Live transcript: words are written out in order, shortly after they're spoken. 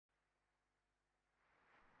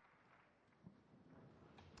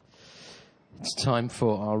It's time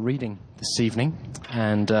for our reading this evening,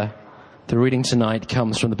 and the reading tonight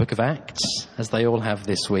comes from the book of Acts, as they all have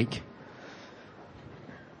this week.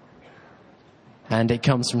 And it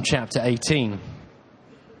comes from chapter 18.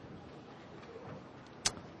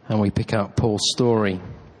 And we pick up Paul's story.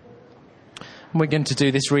 And we're going to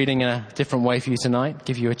do this reading in a different way for you tonight,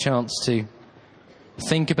 give you a chance to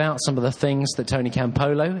think about some of the things that Tony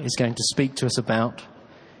Campolo is going to speak to us about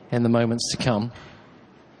in the moments to come.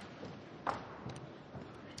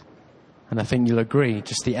 And I think you'll agree,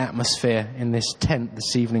 just the atmosphere in this tent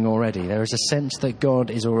this evening already. There is a sense that God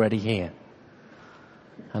is already here.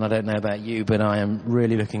 And I don't know about you, but I am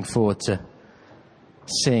really looking forward to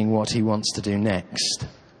seeing what he wants to do next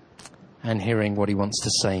and hearing what he wants to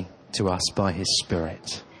say to us by his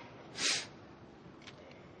Spirit.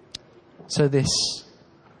 So this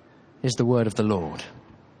is the word of the Lord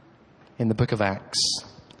in the book of Acts,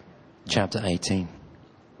 chapter 18.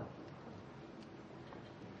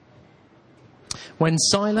 When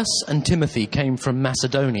Silas and Timothy came from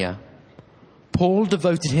Macedonia, Paul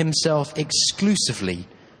devoted himself exclusively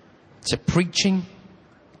to preaching,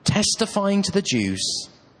 testifying to the Jews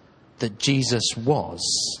that Jesus was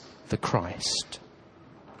the Christ.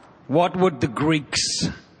 What would the Greeks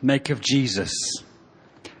make of Jesus?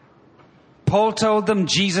 Paul told them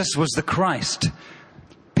Jesus was the Christ.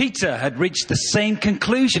 Peter had reached the same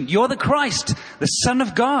conclusion. You're the Christ, the Son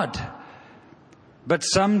of God. But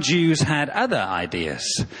some Jews had other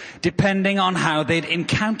ideas, depending on how they'd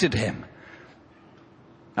encountered him.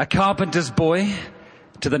 A carpenter's boy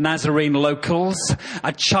to the Nazarene locals,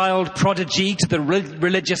 a child prodigy to the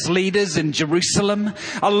religious leaders in Jerusalem,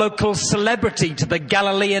 a local celebrity to the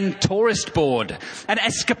Galilean tourist board, an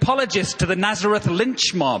escapologist to the Nazareth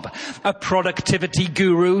lynch mob, a productivity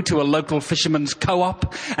guru to a local fisherman's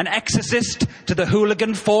co-op, an exorcist to the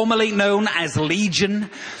hooligan formerly known as Legion,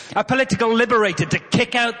 a political liberator to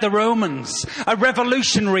kick out the Romans, a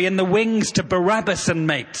revolutionary in the wings to Barabbas and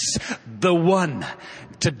mates, the One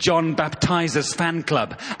to John Baptizer's fan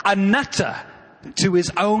club, a nutter to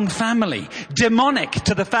his own family, demonic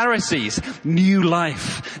to the Pharisees, new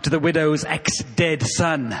life to the widow's ex-dead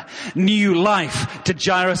son, new life to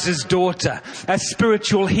Jairus' daughter, a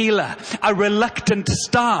spiritual healer, a reluctant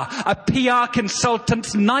star, a PR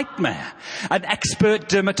consultant's nightmare, an expert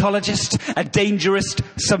dermatologist, a dangerous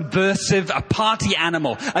subversive, a party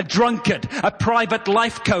animal, a drunkard, a private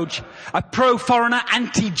life coach, a pro-foreigner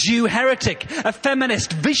anti-Jew heretic, a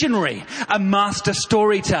feminist visionary, a master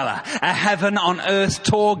storyteller, a heaven on earth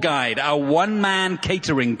tour guide, a one-man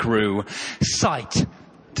catering crew, sight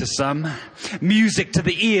to some, music to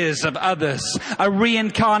the ears of others, a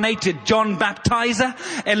reincarnated John Baptizer,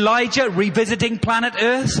 Elijah revisiting planet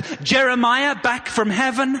Earth, Jeremiah back from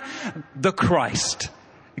heaven, the Christ,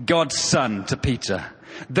 God's Son to Peter,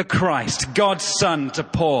 the Christ, God's Son to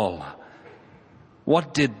Paul.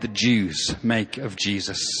 What did the Jews make of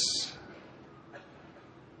Jesus?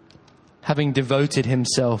 Having devoted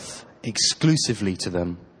himself exclusively to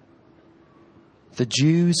them, the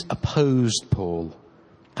Jews opposed Paul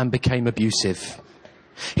and became abusive.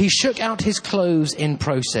 He shook out his clothes in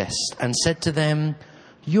protest and said to them,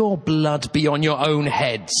 "Your blood be on your own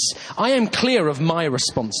heads. I am clear of my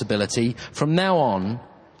responsibility. From now on,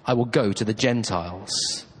 I will go to the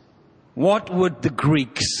Gentiles." What would the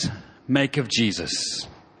Greeks make of Jesus?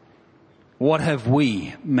 What have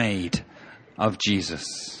we made of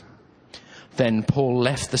Jesus? Then Paul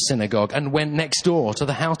left the synagogue and went next door to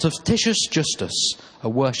the house of Titius Justus, a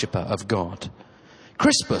worshipper of God.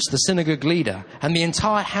 Crispus, the synagogue leader, and the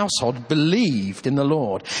entire household believed in the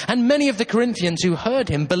Lord. And many of the Corinthians who heard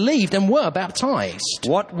him believed and were baptized.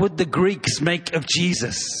 What would the Greeks make of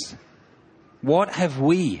Jesus? What have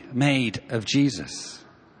we made of Jesus?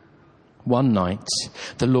 One night,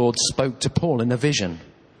 the Lord spoke to Paul in a vision.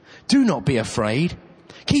 "Do not be afraid.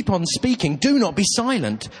 Keep on speaking. Do not be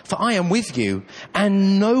silent, for I am with you,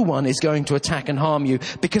 and no one is going to attack and harm you,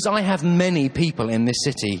 because I have many people in this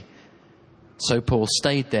city." So Paul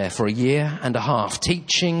stayed there for 1.5 years,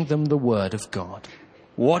 teaching them the word of God.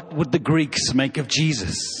 What would the Greeks make of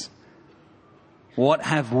Jesus? What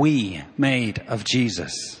have we made of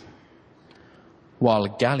Jesus? While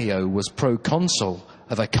Gallio was proconsul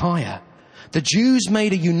of Achaia, the Jews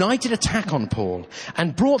made a united attack on Paul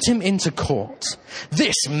and brought him into court.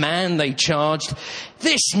 "This man," they charged,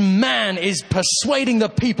 "this man is persuading the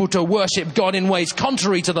people to worship God in ways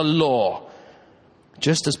contrary to the law."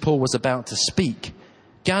 Just as Paul was about to speak,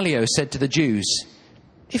 Gallio said to the Jews,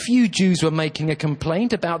 If you Jews were making a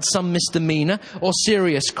complaint about some misdemeanor or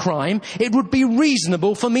serious crime, it would be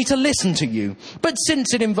reasonable for me to listen to you. But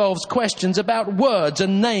since it involves questions about words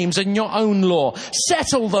and names and your own law,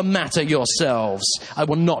 settle the matter yourselves. I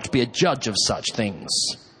will not be a judge of such things."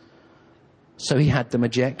 So he had them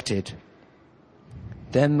ejected.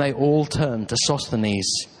 Then they all turned to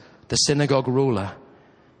Sosthenes, the synagogue ruler,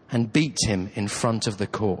 and beat him in front of the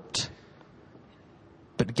court.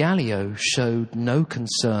 But Gallio showed no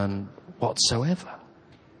concern whatsoever.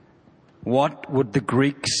 What would the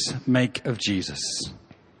Greeks make of Jesus?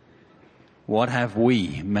 What have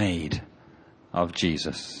we made of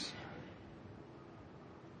Jesus?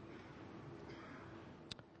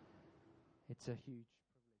 It's a huge...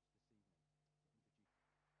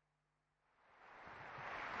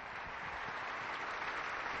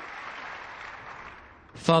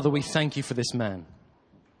 Father, we thank you for this man.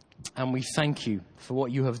 And we thank you for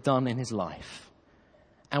what you have done in his life.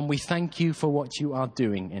 And we thank you for what you are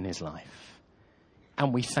doing in his life.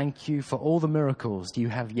 And we thank you for all the miracles you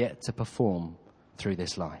have yet to perform through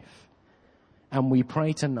this life. And we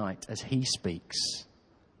pray tonight as he speaks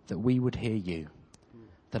that we would hear you,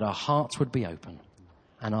 that our hearts would be open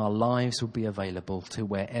and our lives would be available to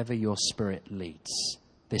wherever your Spirit leads.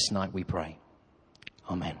 This night we pray.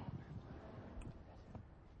 Amen.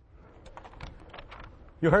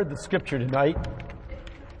 You heard the scripture tonight.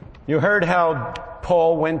 You heard how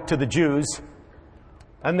Paul went to the Jews,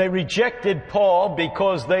 and they rejected Paul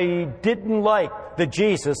because they didn't like the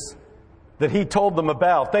Jesus that he told them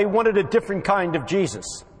about. They wanted a different kind of Jesus.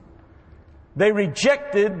 They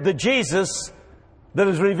rejected the Jesus that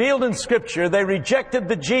is revealed in Scripture. They rejected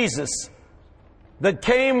the Jesus that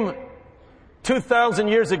came 2,000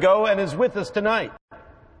 years ago and is with us tonight.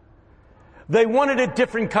 They wanted a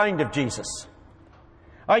different kind of Jesus.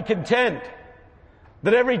 I contend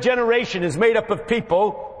that every generation is made up of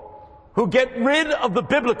people who get rid of the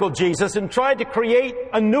biblical Jesus and try to create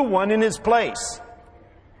a new one in his place.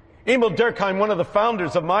 Emil Durkheim, one of the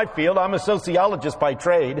founders of my field, I'm a sociologist by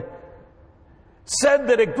trade, said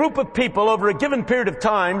that a group of people over a given period of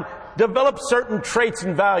time develop certain traits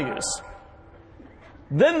and values.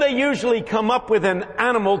 Then they usually come up with an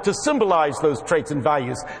animal to symbolize those traits and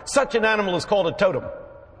values. Such an animal is called a totem,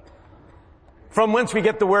 from whence we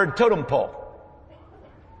get the word totem pole.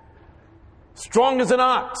 Strong as an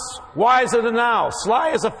ox, wise as an owl,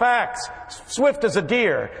 sly as a fox, swift as a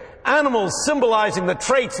deer. Animals symbolizing the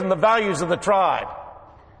traits and the values of the tribe.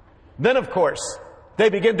 Then, of course, they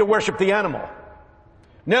begin to worship the animal.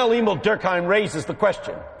 Now Emil Durkheim raises the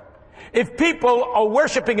question: if people are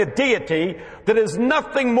worshiping a deity that is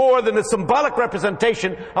nothing more than a symbolic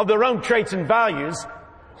representation of their own traits and values,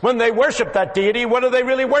 when they worship that deity, what are they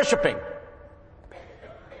really worshiping?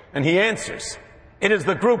 And he answers, it is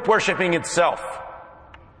the group worshiping itself.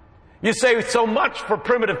 You say, so much for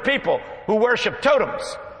primitive people who worship totems.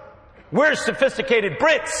 We're sophisticated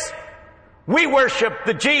Brits. We worship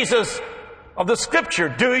the Jesus of the Scripture.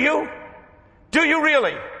 Do you? Do you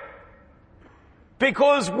really?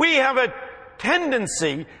 Because we have a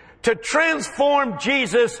tendency to transform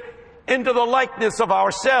Jesus into the likeness of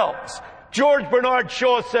ourselves. George Bernard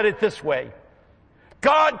Shaw said it this way: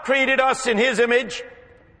 God created us in His image,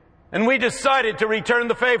 and we decided to return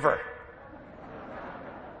the favor.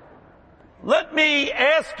 Let me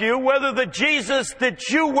ask you whether the Jesus that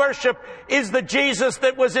you worship is the Jesus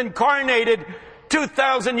that was incarnated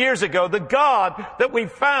 2,000 years ago, the God that we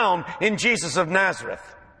found in Jesus of Nazareth.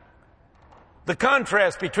 The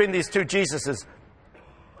contrast between these two Jesuses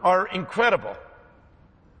are incredible.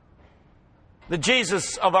 The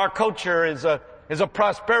Jesus of our culture is a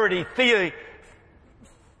prosperity theory.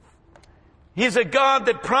 He's a God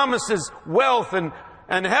that promises wealth and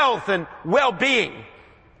health and well-being.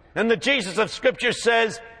 And the Jesus of Scripture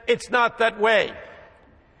says it's not that way.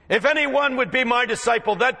 If anyone would be my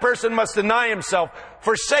disciple, that person must deny himself,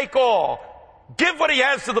 forsake all, give what he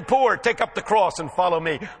has to the poor, take up the cross and follow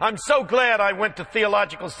me. I'm so glad I went to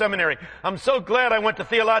theological seminary. I'm so glad I went to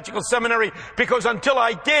theological seminary because until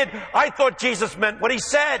I did, I thought Jesus meant what he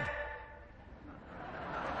said.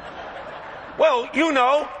 Well, you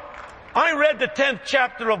know, I read the 10th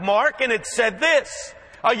chapter of Mark and it said this.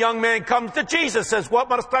 A young man comes to Jesus, says, what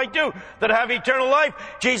must I do that I have eternal life?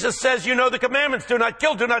 Jesus says, you know the commandments. Do not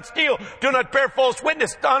kill, do not steal, do not bear false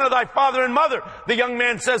witness, honor thy father and mother. The young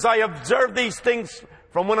man says, I observed these things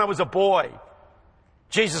from when I was a boy.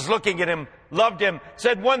 Jesus, looking at him, loved him,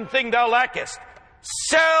 said, one thing thou lackest.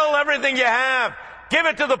 Sell everything you have, give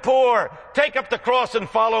it to the poor, take up the cross and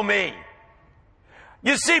follow me.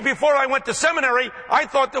 You see, before I went to seminary, I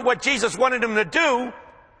thought that what Jesus wanted him to do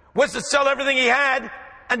was to sell everything he had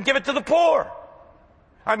and give it to the poor.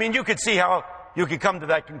 I mean, you could see how you could come to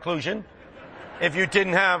that conclusion if you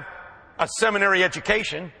didn't have a seminary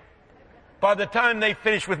education. By the time they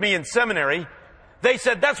finished with me in seminary, they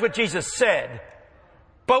said that's what Jesus said.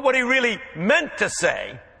 But what he really meant to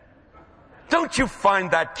say, don't you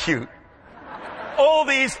find that cute? All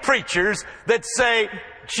these preachers that say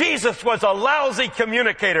Jesus was a lousy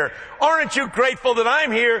communicator. Aren't you grateful that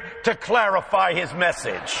I'm here to clarify his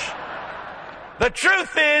message? The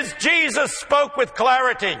truth is, Jesus spoke with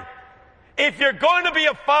clarity. If you're going to be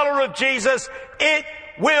a follower of Jesus, it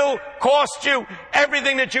will cost you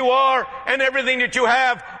everything that you are and everything that you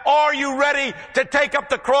have. Are you ready to take up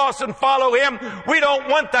the cross and follow him? We don't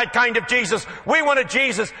want that kind of Jesus. We want a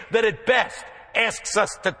Jesus that at best asks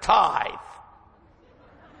us to tithe.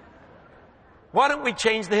 Why don't we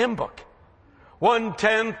change the hymn book?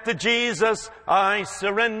 1/10 to Jesus I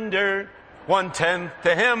surrender. 1/10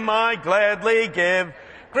 to him I gladly give.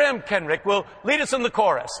 Graham Kenrick will lead us in the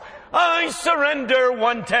chorus. I surrender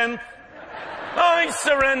 1/10. I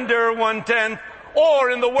surrender 1/10. Or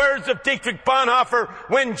in the words of Dietrich Bonhoeffer,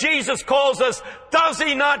 when Jesus calls us, does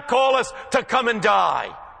he not call us to come and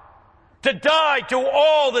die? To die to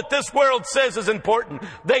all that this world says is important.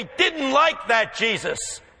 They didn't like that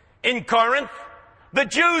Jesus in Corinth. The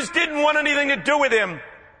Jews didn't want anything to do with him.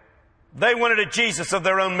 They wanted a Jesus of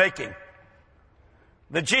their own making.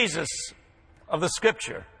 The Jesus of the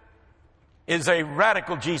Scripture is a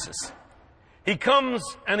radical Jesus. He comes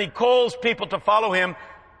and he calls people to follow him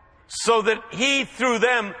so that he, through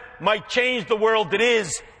them, might change the world that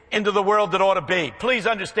is into the world that ought to be. Please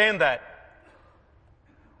understand that.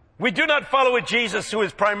 We do not follow a Jesus who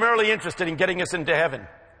is primarily interested in getting us into heaven.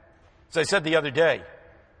 As I said the other day,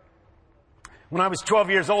 when I was 12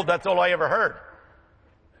 years old, that's all I ever heard.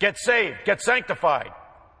 Get saved, get sanctified,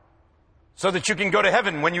 so that you can go to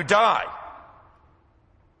heaven when you die.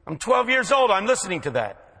 I'm 12 years old, I'm listening to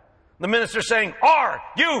that. The minister saying, are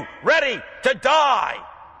you ready to die?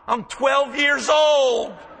 I'm 12 years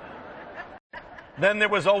old. Then there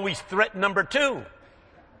was always threat number 2.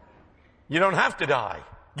 You don't have to die.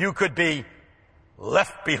 You could be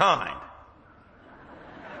left behind.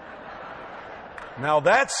 Now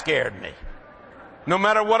that scared me. No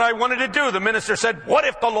matter what I wanted to do, the minister said, what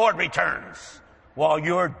if the Lord returns while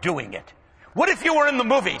you're doing it? What if you were in the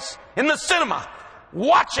movies, in the cinema,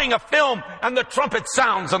 watching a film and the trumpet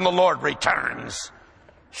sounds and the Lord returns?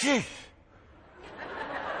 Jeez.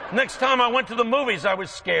 Next time I went to the movies, I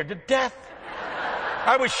was scared to death.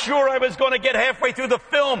 I was sure I was going to get halfway through the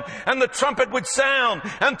film and the trumpet would sound,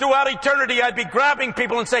 and throughout eternity I'd be grabbing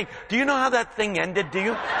people and saying, do you know how that thing ended? Do you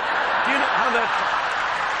know how that...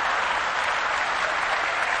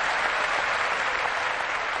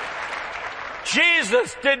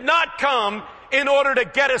 Jesus did not come in order to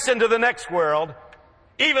get us into the next world,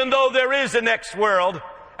 even though there is a next world,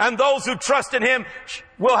 and those who trust in him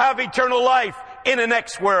will have eternal life in a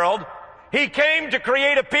next world. He came to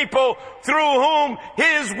create a people through whom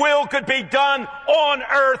his will could be done on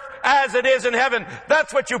earth as it is in heaven.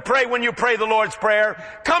 That's what you pray when you pray the Lord's Prayer.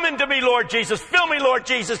 Come into me, Lord Jesus. Fill me, Lord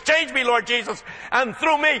Jesus. Change me, Lord Jesus. And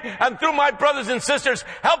through me and through my brothers and sisters,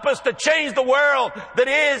 help us to change the world that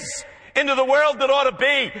is into the world that ought to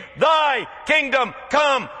be. Thy kingdom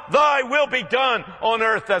come, thy will be done on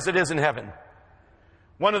earth as it is in heaven.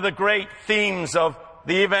 One of the great themes of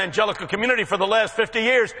the evangelical community for the last 50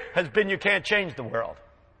 years has been you can't change the world.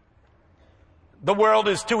 The world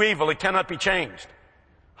is too evil, it cannot be changed.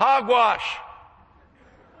 Hogwash.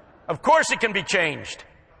 Of course it can be changed.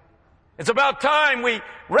 It's about time we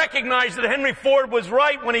recognize that Henry Ford was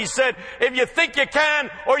right when he said, if you think you can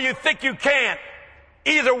or you think you can't,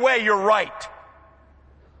 either way, you're right.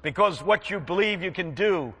 Because what you believe you can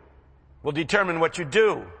do will determine what you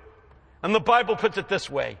do. And the Bible puts it this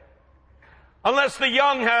way. Unless the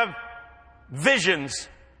young have visions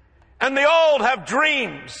and the old have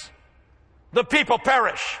dreams, the people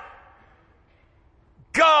perish.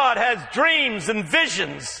 God has dreams and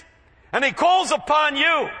visions, and he calls upon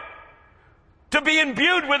you to be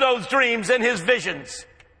imbued with those dreams and his visions.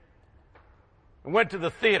 I went to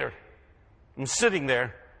the theater. I'm sitting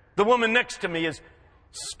there. The woman next to me is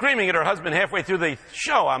screaming at her husband halfway through the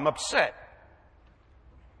show. I'm upset.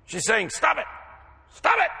 She's saying, stop it!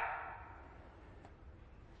 Stop it!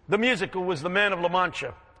 The musical was The Man of La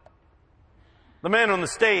Mancha. The man on the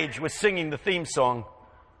stage was singing the theme song,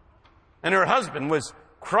 and her husband was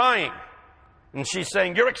crying. And she's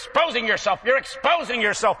saying, you're exposing yourself! You're exposing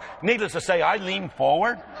yourself! Needless to say, I leaned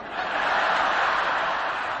forward.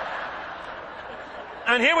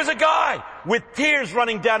 And here was a guy with tears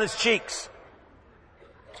running down his cheeks.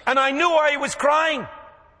 And I knew why he was crying.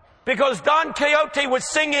 Because Don Quixote was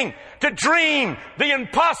singing to dream the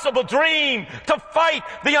impossible dream, to fight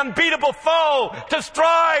the unbeatable foe, to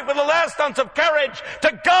strive with the last ounce of courage,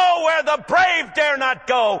 to go where the brave dare not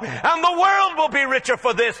go. And the world will be richer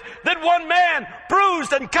for this, that one man,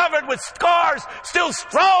 bruised and covered with scars, still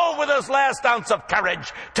strove with his last ounce of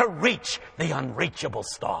courage to reach the unreachable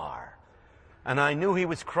star. And I knew he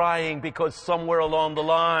was crying because somewhere along the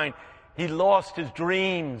line, he lost his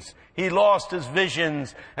dreams, he lost his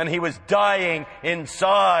visions, and he was dying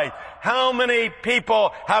inside. How many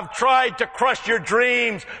people have tried to crush your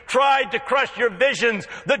dreams, tried to crush your visions,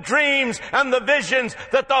 the dreams and the visions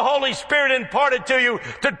that the Holy Spirit imparted to you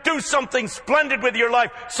to do something splendid with your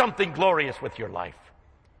life, something glorious with your life?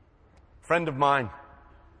 A friend of mine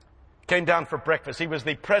came down for breakfast. He was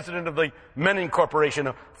the president of the Menning Corporation,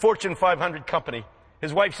 a Fortune 500 company.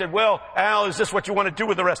 His wife said, "Well, Al, is this what you want to do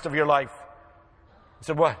with the rest of your life?" He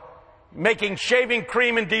said, "What? Making shaving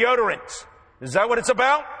cream and deodorants. Is that what it's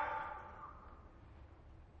about?"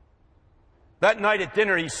 That night at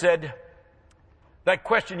dinner, he said, "That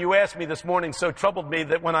question you asked me this morning so troubled me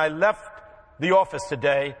that when I left the office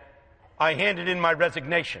today, I handed in my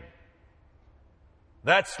resignation."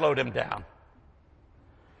 That slowed him down.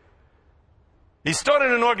 He started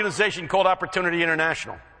an organization called Opportunity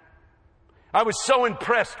International. I was so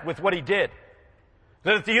impressed with what he did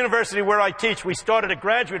that at the university where I teach, we started a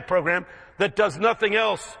graduate program that does nothing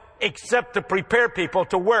else except to prepare people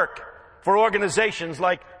to work for organizations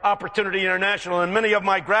like Opportunity International. And many of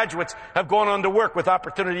my graduates have gone on to work with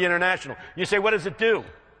Opportunity International. You say, what does it do?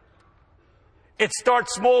 It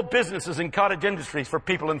starts small businesses and cottage industries for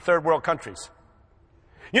people in third world countries.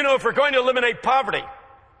 You know, if we're going to eliminate poverty,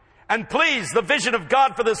 and please, the vision of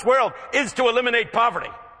God for this world is to eliminate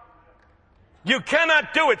poverty. You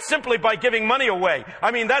cannot do it simply by giving money away.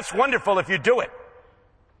 I mean, that's wonderful if you do it.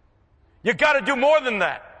 You got to do more than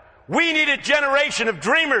that. We need a generation of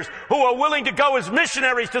dreamers who are willing to go as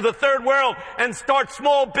missionaries to the third world and start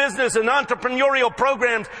small business and entrepreneurial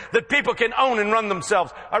programs that people can own and run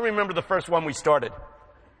themselves. I remember the first one we started.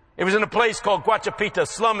 It was in a place called Guachapita,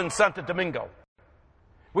 slum in Santo Domingo.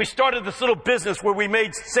 We started this little business where we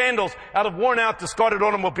made sandals out of worn-out, discarded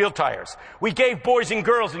automobile tires. We gave boys and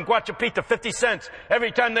girls in Guachapita 50 cents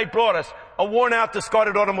every time they brought us a worn-out,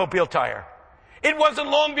 discarded automobile tire. It wasn't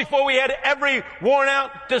long before we had every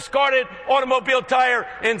worn-out, discarded automobile tire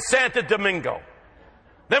in Santo Domingo.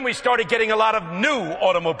 Then we started getting a lot of new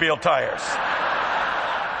automobile tires.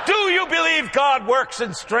 Do you believe God works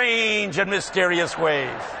in strange and mysterious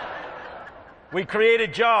ways? We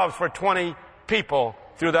created jobs for 20 people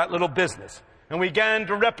through that little business. And we began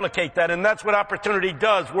to replicate that, and that's what Opportunity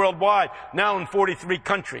does worldwide, now in 43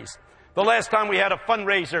 countries. The last time we had a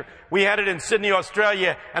fundraiser, we had it in Sydney,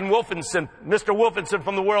 Australia, and Mr. Wolfenson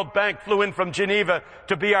from the World Bank flew in from Geneva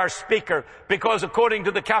to be our speaker, because according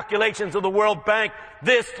to the calculations of the World Bank,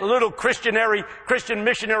 this little Christian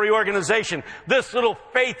missionary organization, this little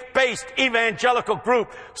faith-based evangelical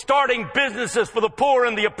group, starting businesses for the poor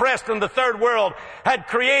and the oppressed in the third world, had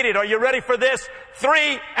created, are you ready for this,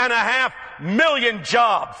 3.5 million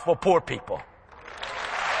jobs for poor people.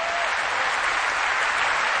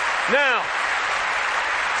 Now,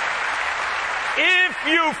 if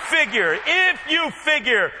you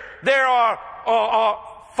figure there are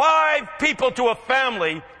 5 people to a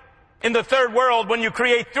family in the third world, when you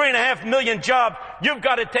create 3.5 million jobs, you've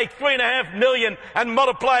got to take 3.5 million and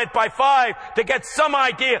multiply it by 5 to get some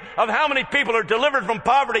idea of how many people are delivered from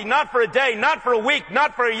poverty, not for a day, not for a week,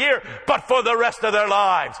 not for a year, but for the rest of their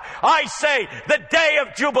lives. I say the day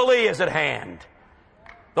of Jubilee is at hand.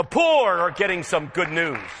 The poor are getting some good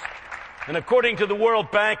news. And according to the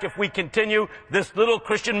World Bank, if we continue, this little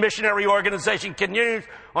Christian missionary organization continues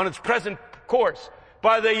on its present course,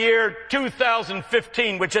 by the year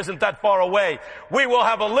 2015, which isn't that far away, we will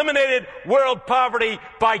have eliminated world poverty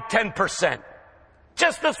by 10%.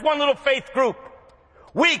 Just this one little faith group.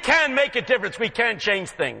 We can make a difference. We can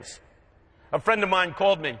change things. A friend of mine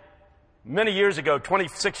called me many years ago,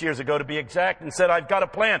 26 years ago to be exact, and said, I've got a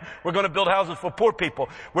plan. We're going to build houses for poor people.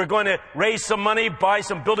 We're going to raise some money, buy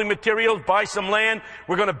some building materials, buy some land.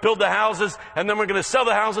 We're going to build the houses, and then we're going to sell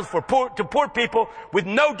the houses to poor people with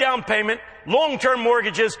no down payment, long-term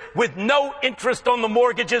mortgages, with no interest on the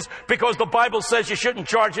mortgages, because the Bible says you shouldn't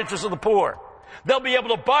charge interest to the poor. They'll be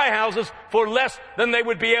able to buy houses for less than they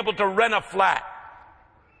would be able to rent a flat.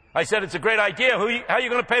 I said, it's a great idea. How are you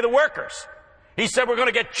going to pay the workers? He said, we're going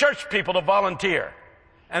to get church people to volunteer,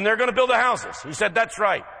 and they're going to build the houses. He said, that's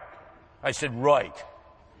right. I said, right.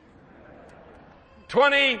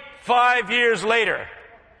 25 years later,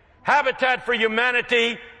 Habitat for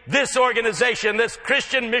Humanity this organization, this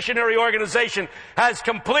Christian missionary organization, has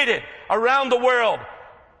completed around the world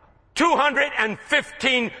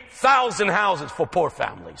 215,000 houses for poor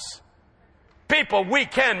families. People, we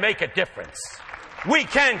can make a difference. We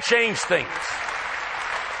can change things.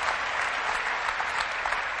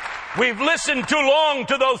 We've listened too long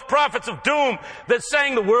to those prophets of doom that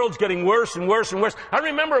saying the world's getting worse and worse and worse. I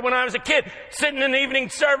remember when I was a kid sitting in the evening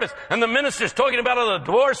service and the minister's talking about how the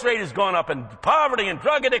divorce rate has gone up and poverty and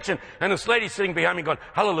drug addiction, and this lady sitting behind me going,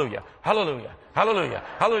 hallelujah, hallelujah, hallelujah,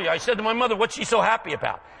 hallelujah. I said to my mother, what's she so happy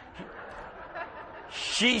about?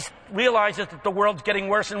 She realizes that the world's getting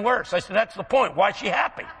worse and worse. I said, that's the point. Why is she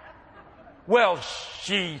happy? Well,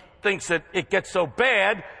 she thinks that it gets so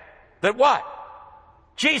bad that what?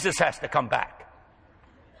 Jesus has to come back.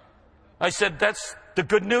 I said, that's the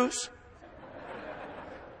good news?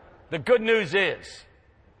 The good news is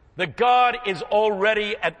that God is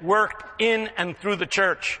already at work in and through the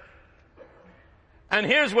church. And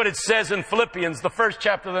here's what it says in Philippians, the 1st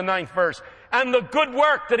chapter, the 9th verse. And the good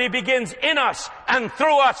work that he begins in us and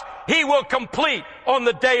through us, he will complete on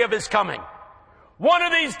the day of his coming. One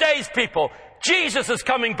of these days, people, Jesus is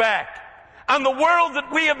coming back. And the world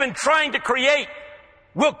that we have been trying to create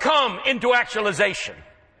will come into actualization.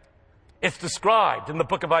 It's described in the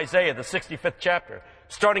book of Isaiah, the 65th chapter,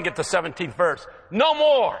 starting at the 17th verse. No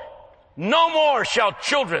more shall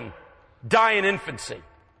children die in infancy.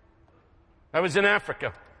 I was in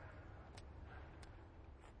Africa.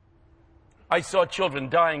 I saw children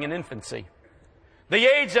dying in infancy. The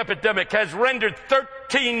AIDS epidemic has rendered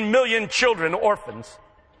 13 million children orphans.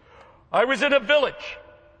 I was in a village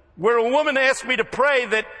where a woman asked me to pray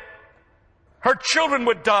that her children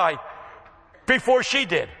would die before she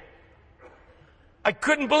did. I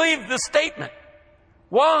couldn't believe the statement.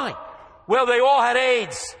 Why? Well, they all had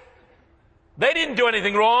AIDS. They didn't do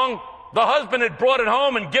anything wrong. The husband had brought it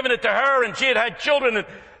home and given it to her, and she had had children, and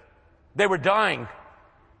they were dying.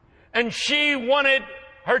 And she wanted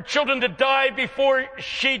her children to die before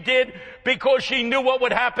she did because she knew what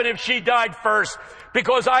would happen if she died first.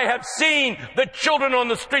 Because I have seen the children on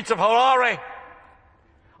the streets of Harare.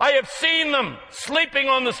 I have seen them sleeping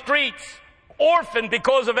on the streets, orphaned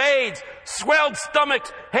because of AIDS, swelled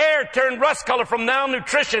stomachs, hair turned rust color from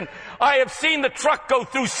malnutrition. I have seen the truck go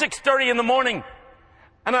through 6:30 in the morning.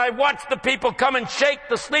 And I watched the people come and shake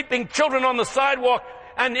the sleeping children on the sidewalk.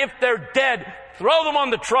 And if they're dead, throw them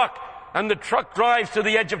on the truck. And the truck drives to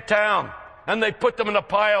the edge of town. And they put them in a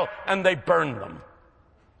pile and they burn them.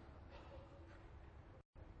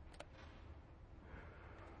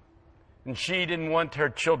 And she didn't want her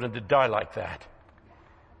children to die like that.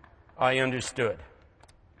 I understood.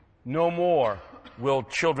 No more will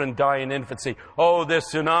children die in infancy. Oh,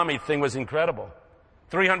 this tsunami thing was incredible.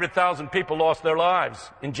 300,000 people lost their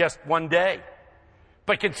lives in just one day.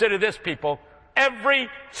 But consider this, people. Every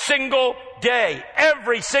single day,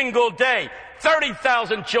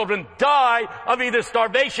 30,000 children die of either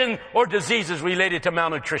starvation or diseases related to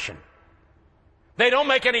malnutrition. They don't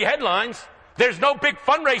make any headlines. There's no big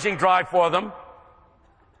fundraising drive for them.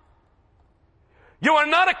 You are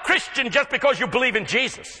not a Christian just because you believe in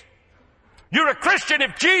Jesus. You're a Christian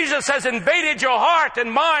if Jesus has invaded your heart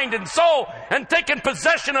and mind and soul and taken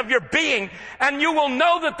possession of your being. And you will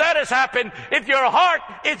know that that has happened if your heart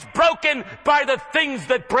is broken by the things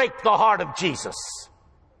that break the heart of Jesus.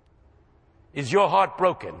 Is your heart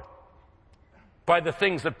broken by the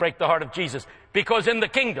things that break the heart of Jesus? Because in the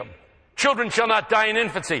kingdom, children shall not die in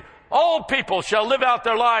infancy. All people shall live out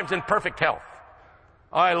their lives in perfect health.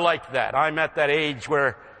 I like that. I'm at that age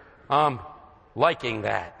where I'm liking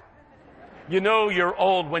that. You know you're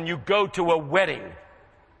old when you go to a wedding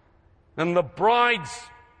and the bride's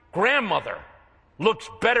grandmother looks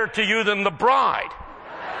better to you than the bride.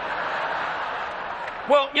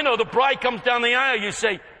 Well, you know, the bride comes down the aisle, you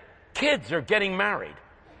say, kids are getting married.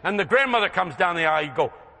 And the grandmother comes down the aisle, you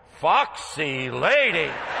go, foxy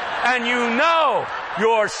lady. And you know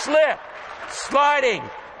you're sliding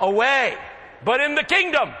away. But in the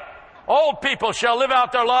kingdom, old people shall live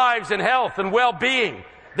out their lives in health and well-being.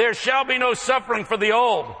 There shall be no suffering for the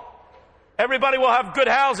old. Everybody will have good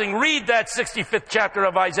housing. Read that 65th chapter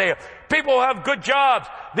of Isaiah. People will have good jobs.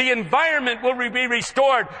 The environment will be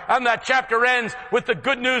restored. And that chapter ends with the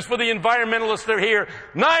good news for the environmentalists that are here.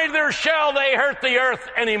 Neither shall they hurt the earth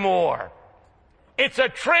anymore. It's a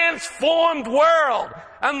transformed world.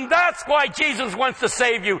 And that's why Jesus wants to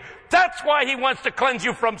save you. That's why he wants to cleanse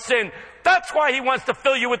you from sin. That's why he wants to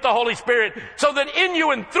fill you with the Holy Spirit, so that in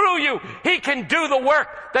you and through you, he can do the work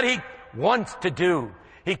that he wants to do.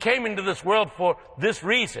 He came into this world for this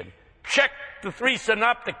reason, Check the 3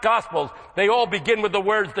 synoptic gospels. They all begin with the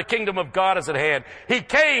words, the kingdom of God is at hand. He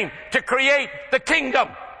came to create the kingdom.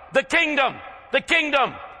 The kingdom. The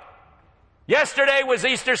kingdom. Yesterday was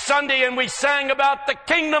Easter Sunday, and we sang about the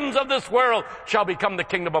kingdoms of this world shall become the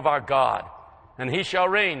kingdom of our God, and he shall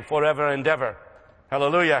reign forever and ever.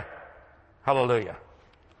 Hallelujah. Hallelujah.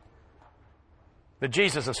 The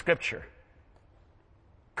Jesus of Scripture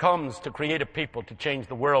comes to create a people to change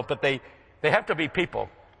the world, but they have to be people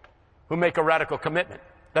who make a radical commitment.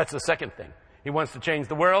 That's the second thing. He wants to change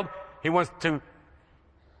the world. He wants to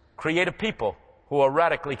create a people who are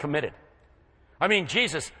radically committed. I mean,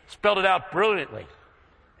 Jesus spelled it out brilliantly.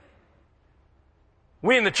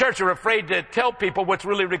 We in the church are afraid to tell people what's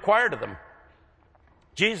really required of them.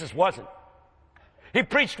 Jesus wasn't. He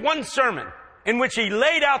preached one sermon in which he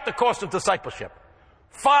laid out the cost of discipleship.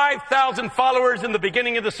 5,000 followers in the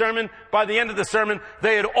beginning of the sermon. By the end of the sermon,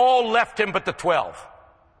 they had all left him but the 12.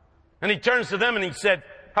 And he turns to them and he said,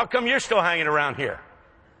 how come you're still hanging around here?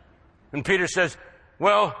 And Peter says,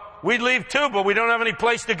 well, we'd leave too, but we don't have any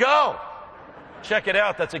place to go. Check it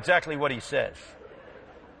out. That's exactly what he says.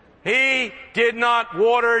 He did not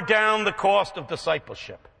water down the cost of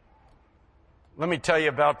discipleship. Let me tell you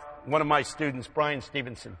about one of my students, Brian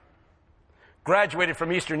Stevenson. Graduated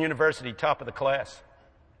from Eastern University, top of the class.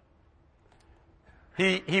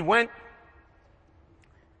 He went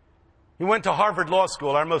to Harvard Law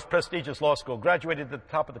School, our most prestigious law school. Graduated at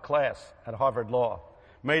the top of the class at Harvard Law.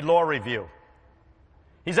 Made law review.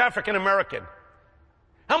 He's African American.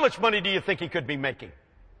 How much money do you think he could be making?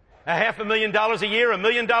 $500,000 a year, $1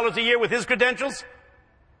 million a year with his credentials?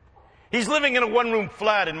 He's living in a one-room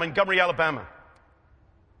flat in Montgomery, Alabama.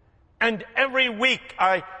 And every week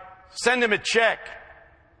I send him a check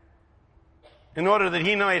in order that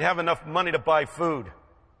he might have enough money to buy food.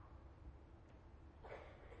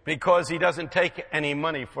 Because he doesn't take any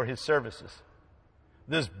money for his services.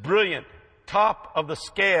 This brilliant,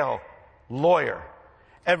 top-of-the-scale lawyer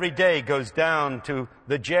every day goes down to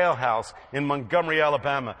the jailhouse in Montgomery,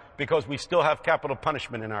 Alabama, because we still have capital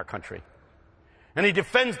punishment in our country. And he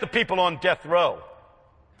defends the people on death row.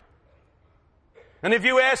 And if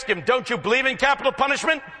you ask him, don't you believe in capital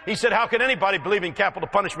punishment? He said, how can anybody believe in capital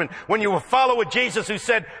punishment when you follow a Jesus who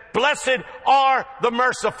said, blessed are the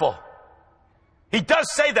merciful? He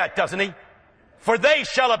does say that, doesn't he? For they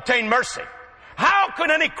shall obtain mercy. How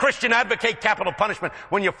could any Christian advocate capital punishment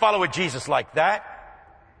when you follow a Jesus like that?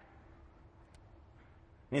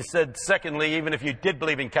 He said, secondly, even if you did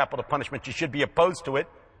believe in capital punishment, you should be opposed to it.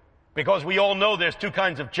 Because we all know there's 2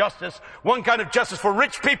 kinds of justice. One kind of justice for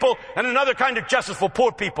rich people and another kind of justice for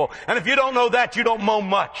poor people. And if you don't know that, you don't know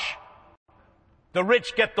much. The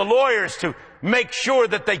rich get the lawyers to make sure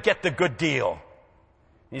that they get the good deal.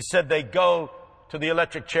 He said they go to the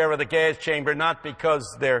electric chair or the gas chamber not because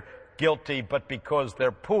they're guilty, but because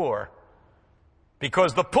they're poor.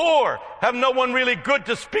 Because the poor have no one really good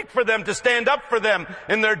to speak for them, to stand up for them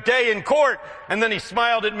in their day in court. And then he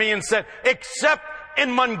smiled at me and said, except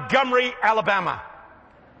in Montgomery, Alabama.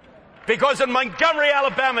 Because in Montgomery,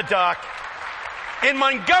 Alabama, Doc, in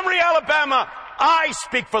Montgomery, Alabama, I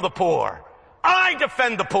speak for the poor. I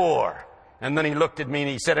defend the poor. And then he looked at me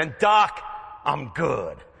and he said, and Doc, I'm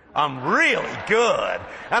good. I'm really good.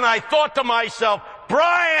 And I thought to myself,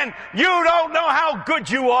 Brian, you don't know how good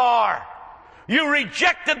you are. You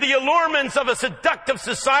rejected the allurements of a seductive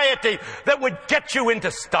society that would get you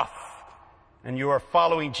into stuff. And you are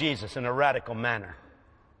following Jesus in a radical manner.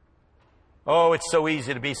 Oh, it's so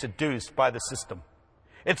easy to be seduced by the system.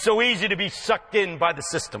 It's so easy to be sucked in by the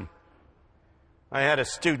system. I had a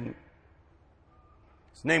student.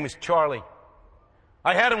 His name was Charlie.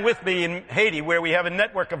 I had him with me in Haiti, where we have a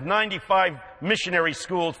network of 95 missionary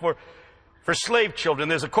schools for slave children.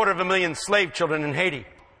 There's 250,000 slave children in Haiti.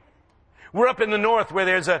 We're up in the north where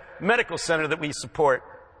there's a medical center that we support.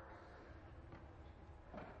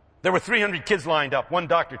 There were 300 kids lined up, 1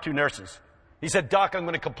 doctor, 2 nurses. He said, Doc, I'm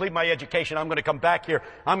going to complete my education. I'm going to come back here.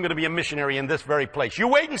 I'm going to be a missionary in this very place. You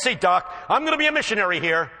wait and see, Doc. I'm going to be a missionary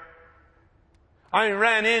here. I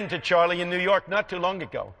ran into Charlie in New York not too long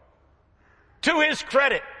ago. To his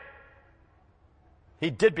credit,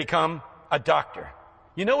 he did become a doctor.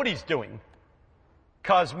 You know what he's doing?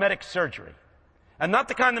 Cosmetic surgery. And not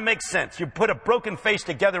the kind that makes sense. You put a broken face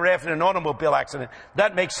together after an automobile accident.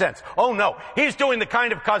 That makes sense. Oh no. He's doing the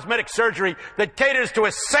kind of cosmetic surgery that caters to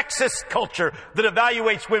a sexist culture that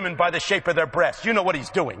evaluates women by the shape of their breasts. You know what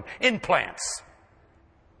he's doing. Implants.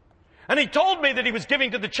 And he told me that he was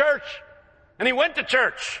giving to the church. And he went to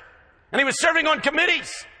church. And he was serving on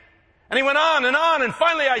committees. And he went on. And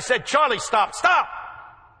finally I said, Charlie, stop.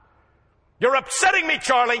 You're upsetting me,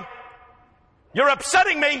 Charlie. You're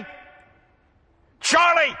upsetting me.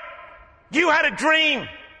 Charlie, you had a dream.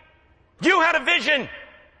 You had a vision.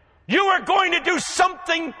 You were going to do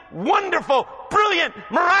something wonderful, brilliant,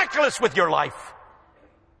 miraculous with your life.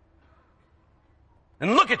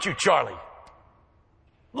 And look at you, Charlie.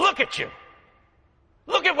 Look at you.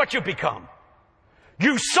 Look at what you've become.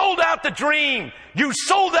 You sold out the dream. You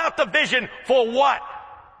sold out the vision for what?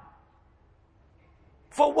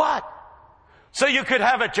 For what? So you could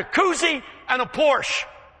have a jacuzzi and a Porsche.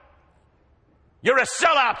 You're a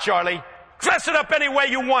sellout, Charlie. Dress it up any way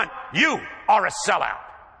you want. You are a sellout.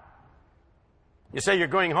 You say you're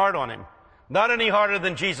going hard on him. Not any harder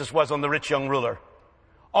than Jesus was on the rich young ruler.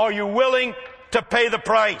 Are you willing to pay the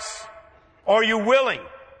price? Are you willing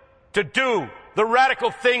to do the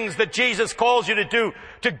radical things that Jesus calls you to do,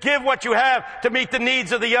 to give what you have to meet the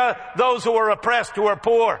needs of those who are oppressed, who are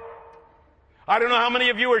poor? I don't know how many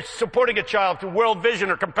of you are supporting a child through World Vision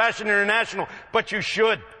or Compassion International, but you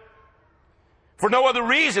should. For no other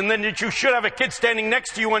reason than that you should have a kid standing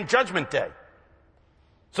next to you on Judgment Day.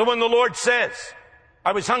 So when the Lord says,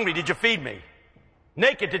 I was hungry, did you feed me?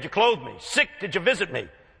 Naked, did you clothe me? Sick, did you visit me?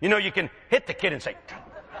 You know, you can hit the kid and say,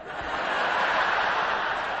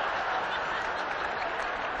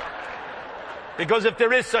 because if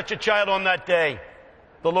there is such a child on that day,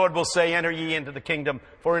 the Lord will say, enter ye into the kingdom,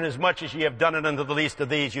 for inasmuch as ye have done it unto the least of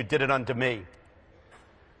these, you did it unto me.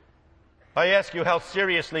 I ask you, how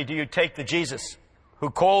seriously do you take the Jesus who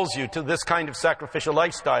calls you to this kind of sacrificial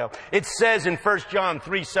lifestyle? It says in 1 John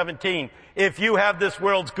 3:17, if you have this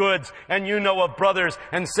world's goods and you know of brothers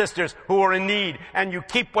and sisters who are in need and you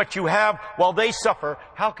keep what you have while they suffer,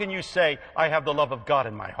 how can you say, I have the love of God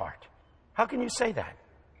in my heart? How can you say that?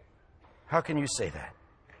 How can you say that?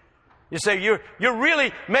 You say, you're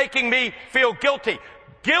really making me feel guilty.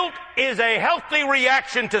 Guilt is a healthy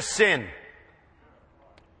reaction to sin.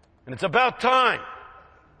 And it's about time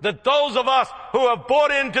that those of us who have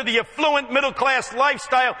bought into the affluent middle-class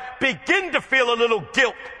lifestyle begin to feel a little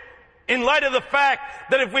guilt in light of the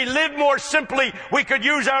fact that if we lived more simply, we could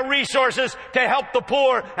use our resources to help the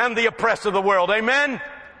poor and the oppressed of the world. Amen?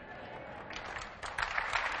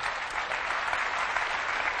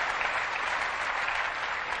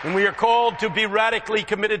 And we are called to be radically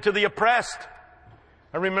committed to the oppressed.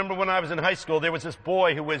 I remember when I was in high school, there was this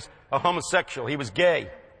boy who was a homosexual. He was gay.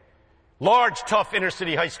 Large, tough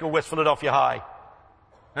inner-city high school, West Philadelphia High.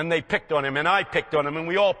 And they picked on him, and I picked on him, and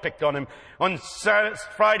we all picked on him. On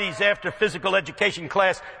Fridays after physical education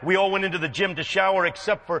class, we all went into the gym to shower,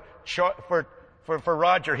 except for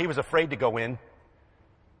Roger. He was afraid to go in.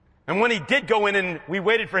 And when he did go in, and we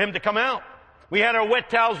waited for him to come out, we had our wet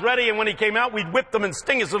towels ready, and when he came out, we'd whip them and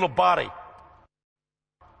sting his little body.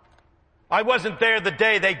 I wasn't there the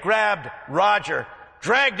day they grabbed Roger,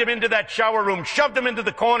 dragged him into that shower room, shoved him into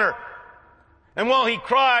the corner. And while he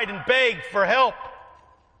cried and begged for help,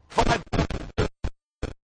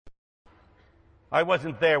 I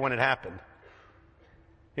wasn't there when it happened.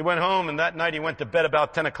 He went home, and that night he went to bed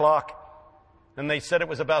about 10 o'clock. And they said it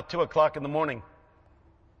was about 2 o'clock in the morning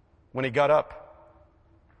when he got up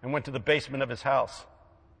and went to the basement of his house.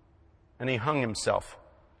 And he hung himself.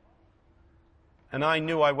 And I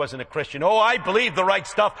knew I wasn't a Christian. Oh, I believed the right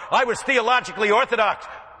stuff. I was theologically orthodox.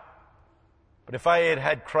 But if I had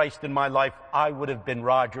had Christ in my life, I would have been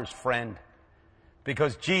Roger's friend.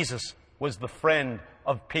 Because Jesus was the friend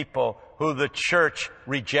of people who the church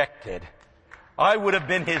rejected. I would have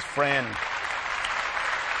been his friend.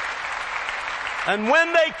 And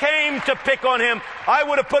when they came to pick on him, I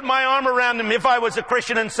would have put my arm around him if I was a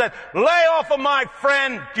Christian and said, lay off of my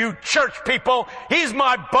friend, you church people. He's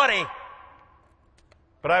my buddy.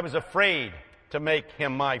 But I was afraid to make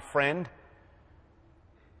him my friend.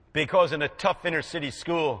 Because in a tough inner city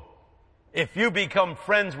school, if you become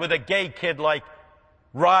friends with a gay kid like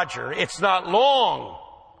Roger, it's not long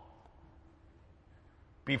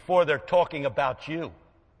before they're talking about you.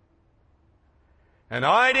 And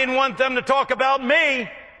I didn't want them to talk about me.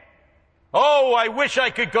 Oh, I wish I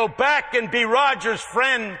could go back and be Roger's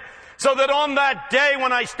friend, so that on that day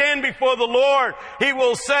when I stand before the Lord, He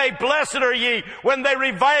will say, blessed are ye when they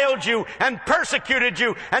reviled you and persecuted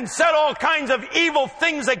you and said all kinds of evil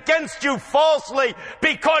things against you falsely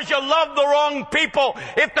because you love the wrong people.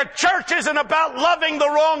 If the church isn't about loving the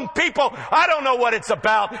wrong people, I don't know what it's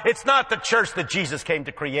about. It's not the church that Jesus came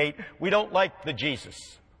to create. We don't like the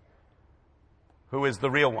Jesus who is the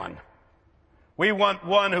real one. We want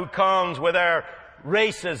one who comes with our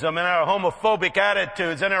racism and our homophobic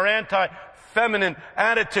attitudes and our anti-feminine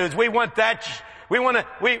attitudes. We want that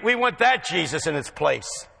Jesus in its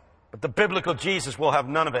place. But the biblical Jesus will have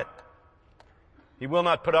none of it. He will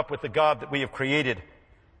not put up with the God that we have created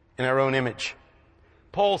in our own image.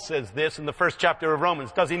 Paul says this in the first chapter of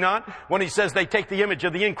Romans, does he not? When he says they take the image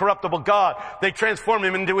of the incorruptible God, they transform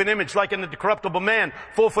him into an image like an incorruptible man,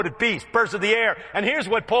 full-footed beast, birds of the air. And here's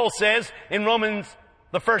what Paul says in Romans,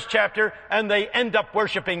 the first chapter, and they end up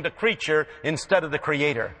worshiping the creature instead of the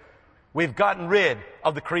Creator. We've gotten rid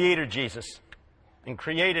of the Creator Jesus and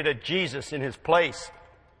created a Jesus in his place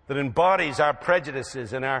that embodies our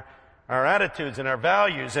prejudices and our attitudes and our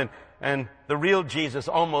values, and the real Jesus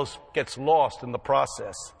almost gets lost in the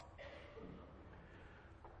process.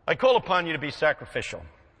 I call upon you to be sacrificial.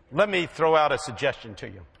 Let me throw out a suggestion to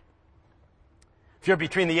you. If you're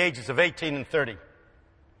between the ages of 18 and 30,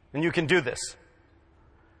 and you can do this,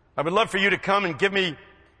 I would love for you to come and give me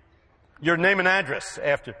your name and address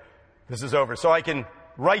after this is over, so I can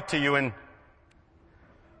write to you and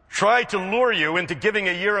try to lure you into giving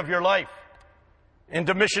a year of your life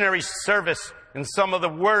into missionary service in some of the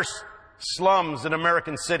worst slums in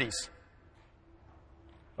American cities.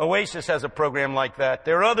 Oasis has a program like that.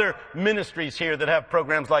 There are other ministries here that have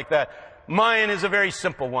programs like that. Mine is a very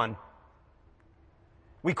simple one.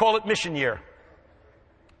 We call it Mission Year.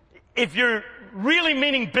 If you're really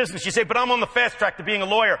meaning business, you say, but I'm on the fast track to being a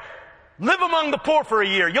lawyer. Live among the poor for a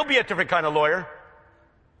year. You'll be a different kind of lawyer.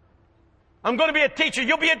 I'm going to be a teacher.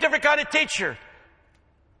 You'll be a different kind of teacher.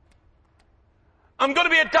 I'm going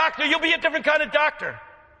to be a doctor. You'll be a different kind of doctor.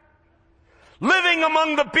 Living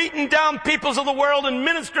among the beaten down peoples of the world and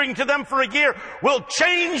ministering to them for a year will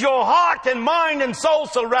change your heart and mind and soul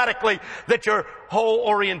so radically that your whole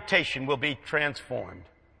orientation will be transformed.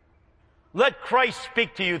 Let Christ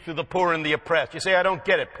speak to you through the poor and the oppressed. You say, I don't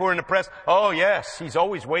get it. Poor and oppressed? Oh, yes. He's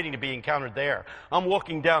always waiting to be encountered there. I'm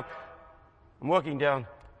walking down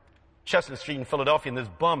Chestnut Street in Philadelphia, and this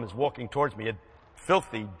bum is walking towards me. A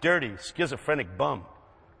filthy, dirty, schizophrenic bum.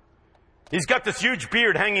 He's got this huge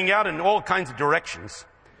beard hanging out in all kinds of directions.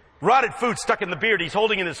 Rotted food stuck in the beard. He's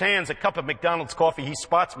holding in his hands a cup of McDonald's coffee. He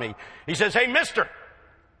spots me. He says, hey, mister,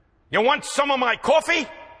 you want some of my coffee?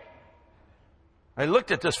 I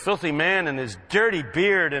looked at this filthy man and his dirty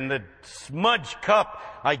beard and the smudged cup.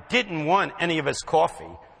 I didn't want any of his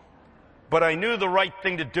coffee. But I knew the right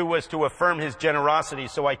thing to do was to affirm his generosity,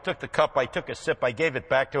 so I took the cup, I took a sip, I gave it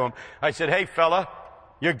back to him. I said, hey, fella,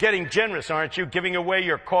 you're getting generous, aren't you? Giving away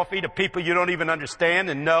your coffee to people you don't even understand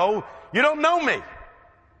and know. You don't know me.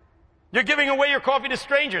 You're giving away your coffee to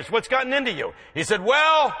strangers. What's gotten into you? He said,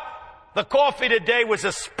 well, the coffee today was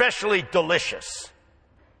especially delicious.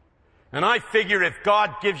 And I figure if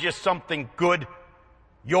God gives you something good,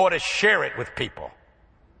 you ought to share it with people.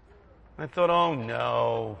 I thought, oh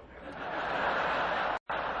no.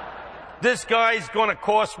 This guy's going to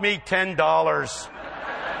cost me $10.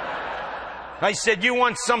 I said, you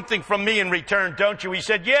want something from me in return, don't you? He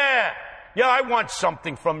said, yeah, I want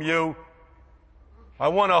something from you. I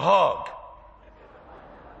want a hug.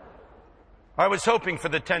 I was hoping for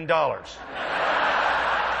the $10.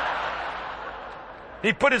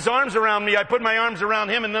 He put his arms around me. I put my arms around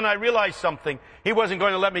him, and then I realized something. He wasn't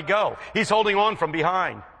going to let me go. He's holding on from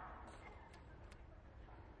behind.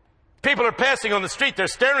 People are passing on the street. They're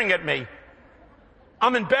staring at me.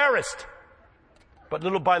 I'm embarrassed. But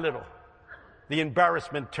little by little, the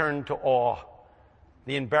embarrassment turned to awe.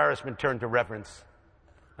 The embarrassment turned to reverence.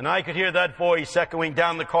 And I could hear that voice echoing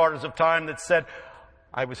down the corridors of time that said,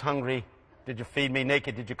 I was hungry. Did you feed me?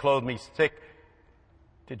 Naked? Did you clothe me? Sick?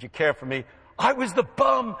 Did you care for me? I was the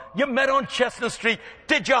bum you met on Chestnut Street.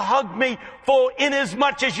 Did you hug me? For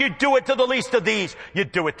inasmuch as you do it to the least of these, you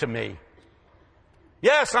do it to me.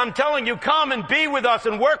 Yes, I'm telling you, come and be with us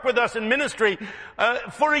and work with us in ministry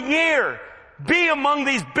for a year. Be among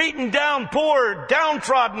these beaten down, poor,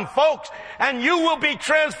 downtrodden folks, and you will be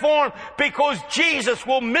transformed because Jesus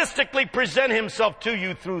will mystically present himself to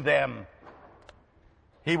you through them.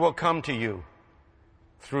 He will come to you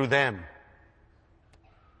through them.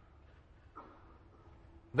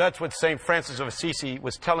 That's what St. Francis of Assisi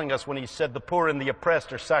was telling us when he said the poor and the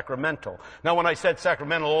oppressed are sacramental. Now, when I said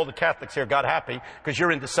sacramental, all the Catholics here got happy because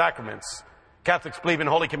you're into sacraments. Catholics believe in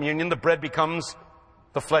Holy Communion. The bread becomes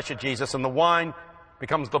the flesh of Jesus, and the wine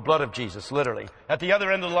becomes the blood of Jesus, literally. At the other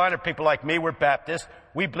end of the line are people like me. We're Baptists.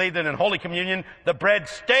 We believe that in Holy Communion, the bread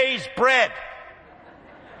stays bread.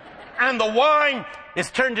 And the wine is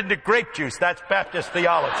turned into grape juice. That's Baptist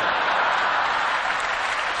theology.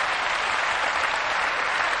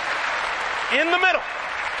 In the middle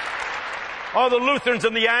are the Lutherans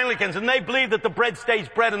and the Anglicans, and they believe that the bread stays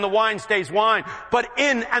bread and the wine stays wine. But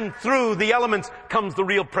in and through the elements comes the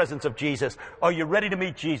real presence of Jesus. Are you ready to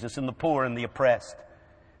meet Jesus in the poor and the oppressed?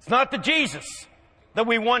 It's not the Jesus that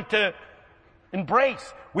we want to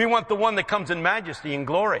embrace. We want the one that comes in majesty and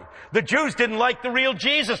glory. The Jews didn't like the real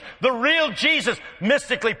Jesus. The real Jesus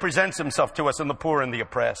mystically presents himself to us in the poor and the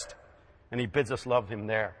oppressed. And he bids us love him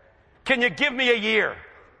there. Can you give me a year?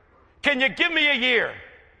 Can you give me a year?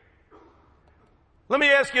 Let me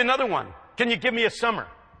ask you another one. Can you give me a summer?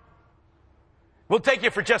 We'll take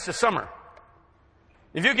you for just a summer.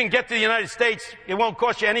 If you can get to the United States, it won't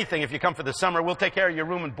cost you anything if you come for the summer. We'll take care of your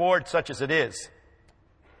room and board, such as it is.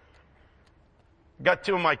 Got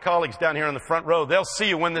two of my colleagues down here on the front row. They'll see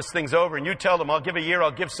you when this thing's over, and you tell them, I'll give a year,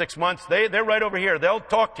 I'll give 6 months. They're right over here. They'll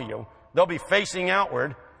talk to you. They'll be facing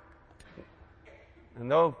outward,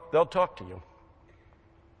 and they'll talk to you.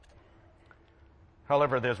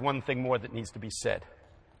 However, there's one thing more that needs to be said,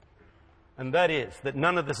 and that is that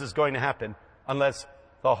none of this is going to happen unless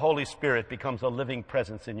the Holy Spirit becomes a living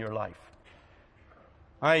presence in your life.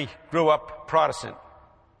 I grew up Protestant,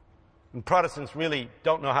 and Protestants really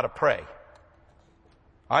don't know how to pray.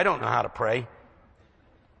 I don't know how to pray.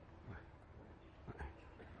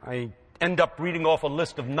 I end up reading off a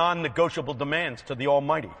list of non-negotiable demands to the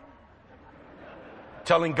Almighty.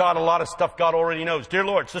 Telling God a lot of stuff God already knows. Dear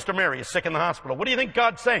Lord, Sister Mary is sick in the hospital. What do you think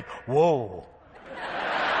God's saying? Whoa.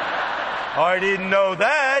 I didn't know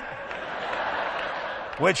that.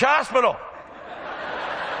 Which hospital?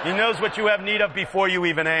 He knows what you have need of before you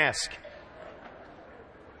even ask.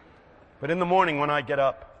 But in the morning when I get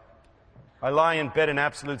up, I lie in bed in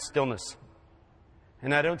absolute stillness,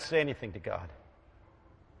 and I don't say anything to God.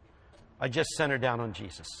 I just center down on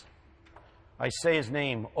Jesus. I say his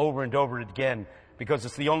name over and over again because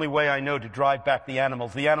it's the only way I know to drive back the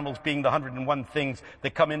animals being the 101 things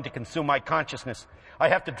that come in to consume my consciousness. I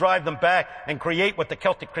have to drive them back and create what the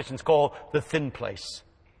Celtic Christians call the thin place.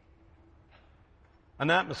 An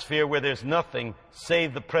atmosphere where there's nothing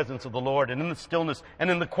save the presence of the Lord, and in the stillness and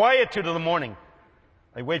in the quietude of the morning,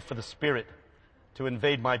 I wait for the Spirit to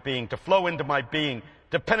invade my being, to flow into my being,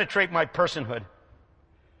 to penetrate my personhood.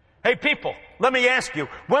 Hey people, let me ask you,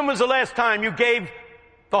 when was the last time you gave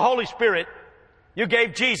the Holy Spirit, you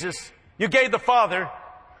gave Jesus, you gave the Father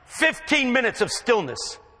 15 minutes of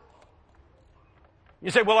stillness? You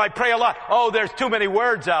say, well, I pray a lot. Oh, there's too many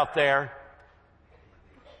words out there.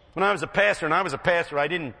 When I was a pastor, I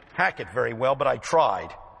didn't hack it very well, but I tried.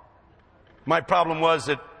 My problem was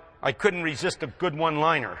that I couldn't resist a good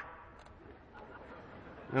one-liner.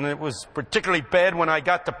 And it was particularly bad when I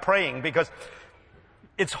got to praying, because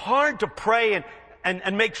it's hard to pray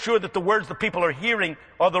and make sure that the words the people are hearing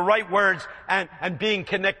are the right words and being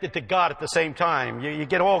connected to God at the same time. You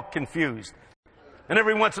get all confused. And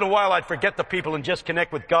every once in a while I'd forget the people and just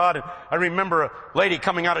connect with God. And I remember a lady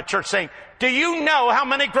coming out of church saying, do you know how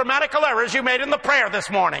many grammatical errors you made in the prayer this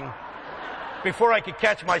morning? Before I could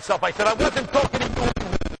catch myself, I said, I wasn't talking to you.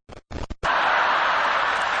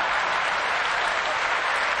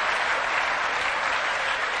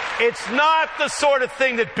 It's not the sort of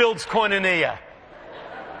thing that builds koinonia.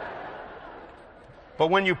 But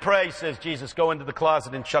when you pray, says Jesus, go into the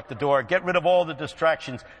closet and shut the door. Get rid of all the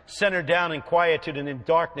distractions. Center down in quietude and in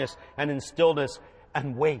darkness and in stillness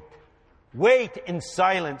and wait. Wait in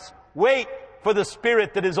silence. Wait for the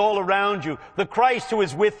Spirit that is all around you, the Christ who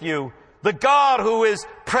is with you, the God who is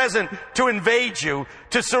present to invade you,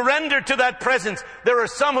 to surrender to that presence. There are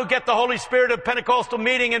some who get the Holy Spirit at Pentecostal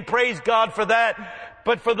meeting, and praise God for that.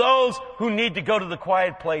 But for those who need to go to the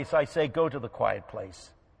quiet place, I say go to the quiet place.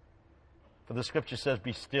 For the Scripture says,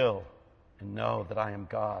 be still and know that I am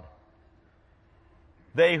God.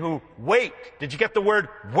 They who wait, did you get the word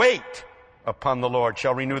wait? Upon the Lord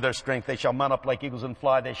shall renew their strength. They shall mount up like eagles and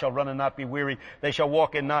fly. They shall run and not be weary. They shall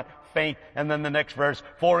walk and not faint. And then the next verse,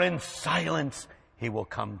 for in silence he will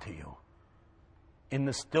come to you. In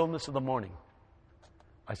the stillness of the morning,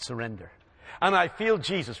 I surrender. And I feel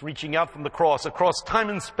Jesus reaching out from the cross across time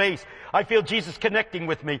and space. I feel Jesus connecting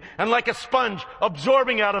with me, and like a sponge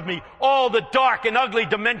absorbing out of me all the dark and ugly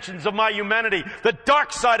dimensions of my humanity. The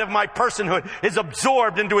dark side of my personhood is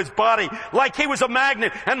absorbed into his body like he was a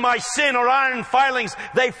magnet, and my sin or iron filings,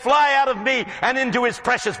 they fly out of me and into his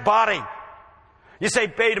precious body. You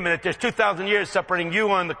say, wait a minute, there's 2,000 years separating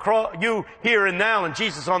you on the cross, you here and now, and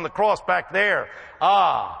Jesus on the cross back there.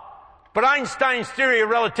 But Einstein's theory of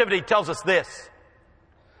relativity tells us this,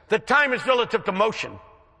 that time is relative to motion.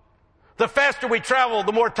 The faster we travel,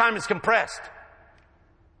 the more time is compressed.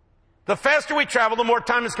 The faster we travel, the more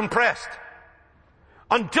time is compressed.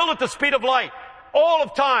 Until at the speed of light, all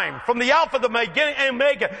of time, from the Alpha to the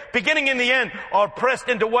Omega, beginning and the end, are pressed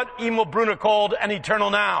into what Emil Brunner called an eternal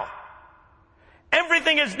now.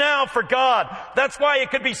 Everything is now for God. That's why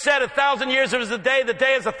it could be said 1,000 years is a day, the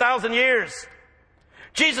day is 1,000 years.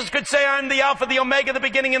 Jesus could say, I'm the Alpha, the Omega, the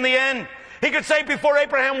beginning and the end. He could say, before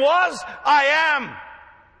Abraham was, I am.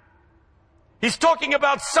 He's talking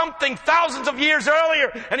about something thousands of years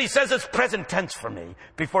earlier, and he says it's present tense for me.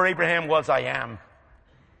 Before Abraham was, I am.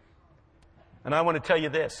 And I want to tell you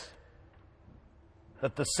this,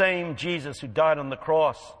 that the same Jesus who died on the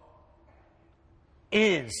cross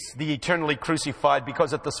is the eternally crucified,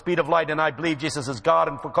 because at the speed of light, and I believe Jesus is God,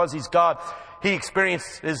 and because He's God, He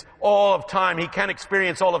experiences all of time. He can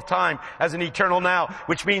experience all of time as an eternal now,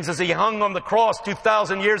 which means as He hung on the cross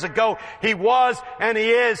 2,000 years ago, He was and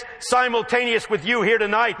He is simultaneous with you here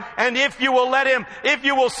tonight. And if you will let Him, if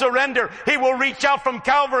you will surrender, He will reach out from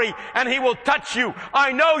Calvary and He will touch you.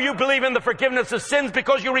 I know you believe in the forgiveness of sins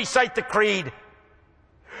because you recite the creed.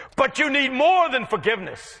 But you need more than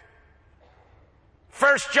forgiveness.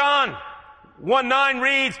 1 John 1:9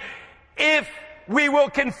 reads, if we will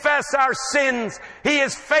confess our sins, He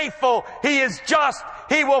is faithful, He is just,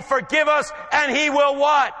 He will forgive us, and He will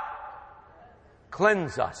what?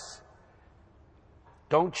 Cleanse us.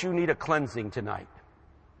 Don't you need a cleansing tonight?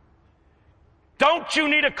 Don't you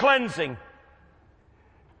need a cleansing?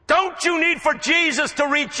 Don't you need for Jesus to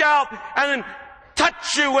reach out and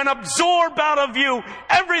touch you and absorb out of you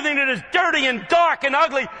everything that is dirty and dark and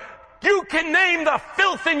ugly? You can name the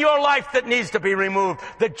filth in your life that needs to be removed.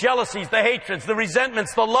 The jealousies, the hatreds, the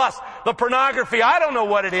resentments, the lust, the pornography. I don't know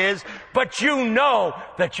what it is, but you know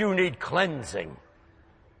that you need cleansing.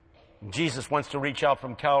 Jesus wants to reach out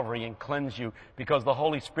from Calvary and cleanse you, because the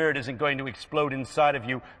Holy Spirit isn't going to explode inside of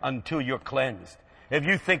you until you're cleansed. If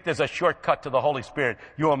you think there's a shortcut to the Holy Spirit,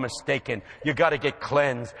 you're mistaken. You got to get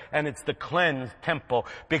cleansed, and it's the cleansed temple,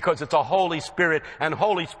 because it's a Holy Spirit, and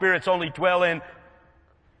Holy Spirits only dwell in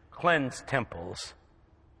cleansed temples.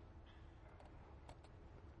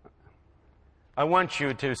 I want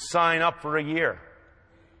you to sign up for a year.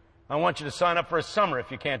 I want you to sign up for a summer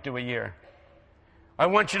if you can't do a year. I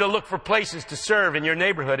want you to look for places to serve in your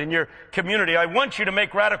neighborhood, in your community. I want you to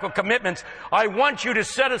make radical commitments. I want you to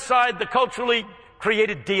set aside the culturally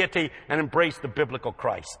created deity and embrace the biblical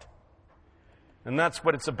Christ. And that's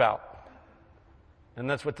what it's about. And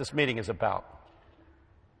that's what this meeting is about.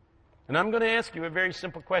 And I'm going to ask you a very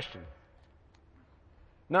simple question.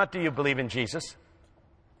 Not, do you believe in Jesus?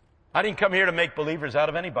 I didn't come here to make believers out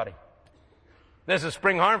of anybody. There's a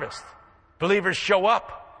spring harvest. Believers show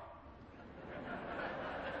up.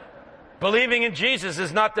 Believing in Jesus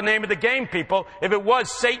is not the name of the game, people. If it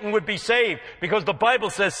was, Satan would be saved, because the Bible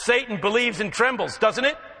says Satan believes and trembles, doesn't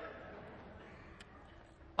it?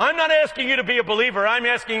 I'm not asking you to be a believer. I'm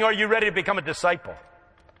asking, are you ready to become a disciple?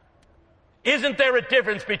 Isn't there a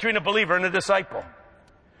difference between a believer and a disciple?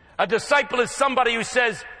 A disciple is somebody who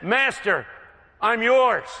says, Master, I'm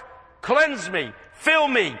yours. Cleanse me, fill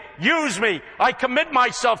me, use me. I commit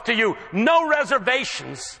myself to you. No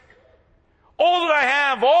reservations. All that I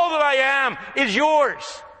have, all that I am is yours.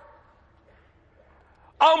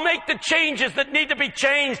 I'll make the changes that need to be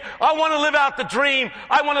changed. I want to live out the dream.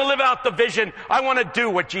 I want to live out the vision. I want to do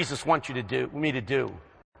what Jesus wants you to do, me to do.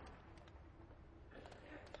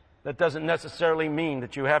 That doesn't necessarily mean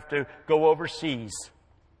that you have to go overseas.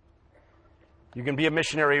 You can be a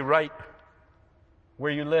missionary right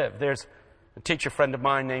where you live. There's a teacher friend of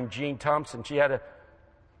mine named Jean Thompson. She had a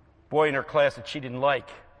boy in her class that she didn't like.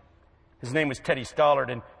 His name was Teddy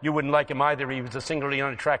Stollard, and you wouldn't like him either. He was a singularly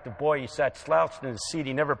unattractive boy. He sat slouched in his seat.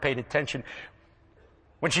 He never paid attention.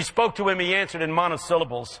 When she spoke to him, he answered in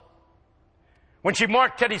monosyllables. When she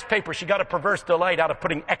marked Teddy's paper, she got a perverse delight out of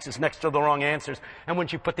putting X's next to the wrong answers. And when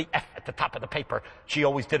she put the F at the top of the paper, she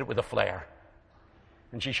always did it with a flair.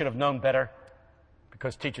 And she should have known better,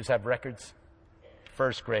 because teachers have records.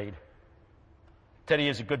 First grade. Teddy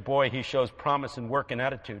is a good boy. He shows promise in work and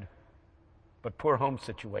attitude, but poor home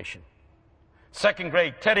situation. Second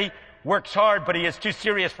grade. Teddy works hard, but he is too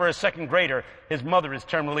serious for a second grader. His mother is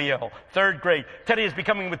terminally ill. Third grade. Teddy is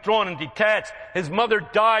becoming withdrawn and detached. His mother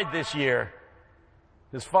died this year.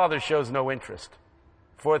 His father shows no interest.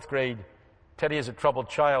 Fourth grade. Teddy is a troubled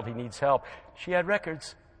child. He needs help. She had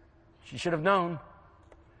records. She should have known.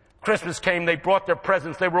 Christmas came. They brought their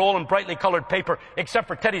presents. They were all in brightly colored paper, except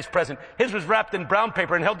for Teddy's present. His was wrapped in brown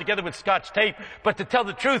paper and held together with Scotch tape. But to tell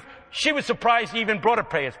the truth, she was surprised he even brought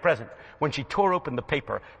her his present. When she tore open the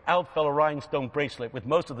paper, out fell a rhinestone bracelet with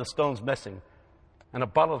most of the stones missing, and a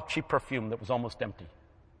bottle of cheap perfume that was almost empty.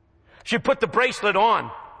 She put the bracelet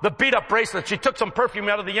on, the beat-up bracelet. She took some perfume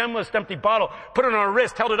out of the almost empty bottle, put it on her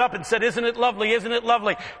wrist, held it up and said, "Isn't it lovely? Isn't it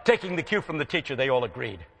lovely?" Taking the cue from the teacher, they all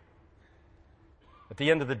agreed. At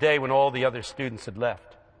the end of the day, when all the other students had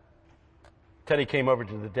left, Teddy came over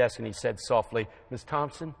to the desk and he said softly, Miss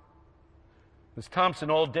Thompson,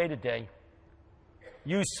 all day today,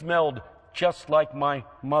 you smelled just like my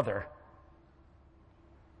mother.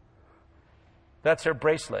 That's her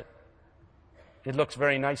bracelet. It looks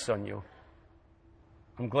very nice on you.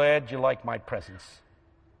 I'm glad you like my presents.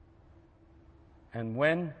 And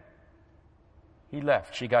when he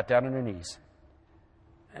left, she got down on her knees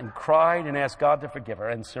and cried and asked God to forgive her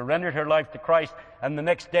and surrendered her life to Christ. And the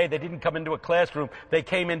next day, they didn't come into a classroom. They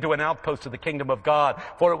came into an outpost of the kingdom of God,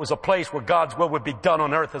 for it was a place where God's will would be done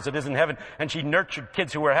on earth as it is in heaven. And she nurtured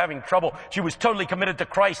kids who were having trouble. She was totally committed to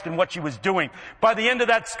Christ and what she was doing. By the end of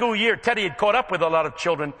that school year, Teddy had caught up with a lot of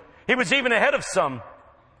children. He was even ahead of some.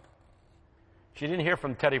 She didn't hear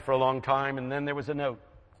from Teddy for a long time, and then there was a note.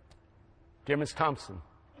 Dear Miss Thompson,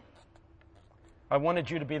 I wanted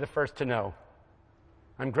you to be the first to know.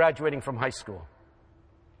 I'm graduating from high school.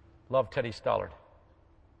 Love, Teddy Stollard.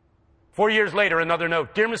 4 years later, another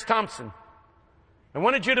note. Dear Miss Thompson, I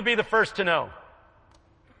wanted you to be the first to know.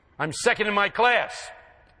 I'm second in my class.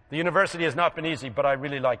 The university has not been easy, but I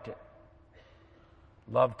really liked it.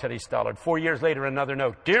 Love, Teddy Stollard. 4 years later, another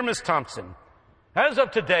note. Dear Miss Thompson, as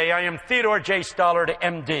of today, I am Theodore J. Stollard,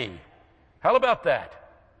 M.D. How about that?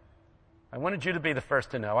 I wanted you to be the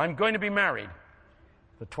first to know. I'm going to be married.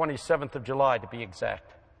 The 27th of July, to be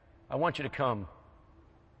exact. I want you to come,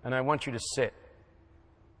 and I want you to sit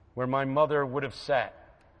where my mother would have sat.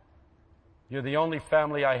 You're the only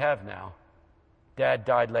family I have now. Dad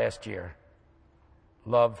died last year.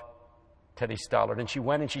 Love, Teddy Stollard. And she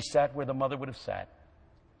went and she sat where the mother would have sat.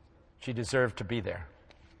 She deserved to be there.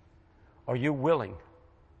 Are you willing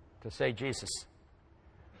to say, Jesus,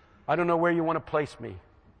 I don't know where you want to place me.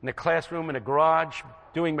 In a classroom, in a garage,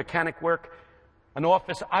 doing mechanic work, an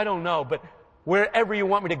office, I don't know, but wherever you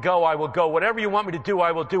want me to go, I will go. Whatever you want me to do,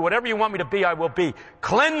 I will do. Whatever you want me to be, I will be.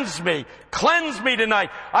 Cleanse me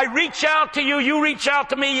tonight. I reach out to you, you reach out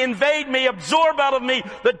to me, invade me, absorb out of me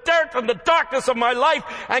the dirt and the darkness of my life,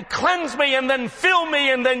 and cleanse me, and then fill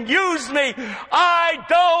me, and then use me. I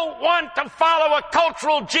don't want to follow a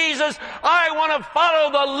cultural Jesus. I want to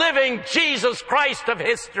follow the living Jesus Christ of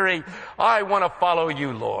history. I want to follow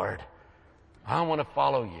you, Lord. I want to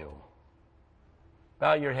follow you.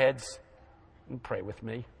 Bow your heads and pray with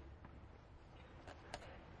me.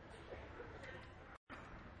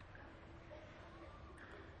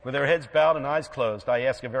 With our heads bowed and eyes closed, I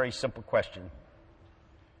ask a very simple question.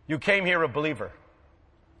 You came here a believer,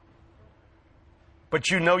 but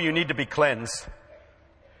you know you need to be cleansed.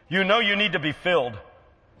 You know you need to be filled.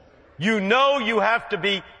 You know you have to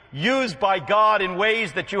be used by God in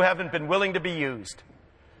ways that you haven't been willing to be used.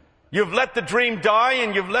 You've let the dream die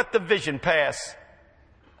and you've let the vision pass.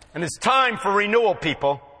 And it's time for renewal,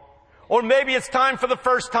 people. Or maybe it's time for the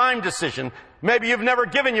first time decision. Maybe you've never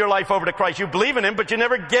given your life over to Christ. You believe in Him, but you've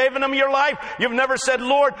never given Him your life. You've never said,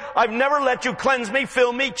 Lord, I've never let you cleanse me,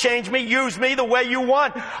 fill me, change me, use me the way you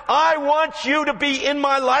want. I want you to be in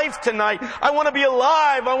my life tonight. I want to be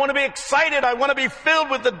alive. I want to be excited. I want to be filled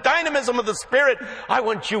with the dynamism of the Spirit. I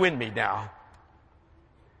want you in me now.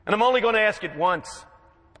 And I'm only going to ask it once.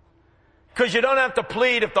 Because you don't have to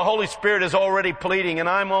plead if the Holy Spirit is already pleading. And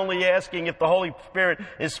I'm only asking if the Holy Spirit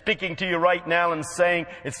is speaking to you right now and saying,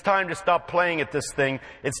 it's time to stop playing at this thing.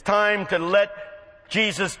 It's time to let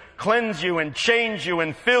Jesus cleanse you and change you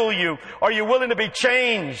and fill you. Are you willing to be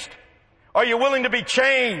changed? Are you willing to be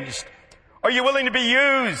changed? Are you willing to be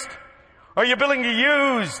used? Are you willing to be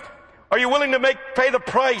used? Are you willing to pay the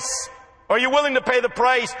price? Are you willing to pay the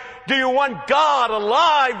price? Do you want God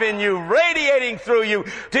alive in you, radiating through you?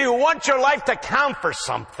 Do you want your life to count for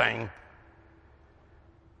something?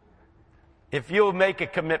 If you'll make a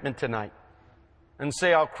commitment tonight and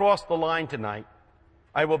say, I'll cross the line tonight,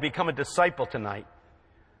 I will become a disciple tonight,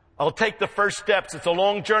 I'll take the first steps. It's a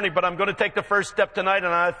long journey, but I'm going to take the first step tonight,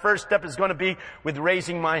 and the first step is going to be with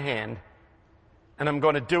raising my hand. And I'm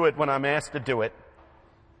going to do it when I'm asked to do it,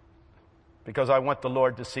 because I want the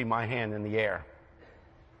Lord to see my hand in the air.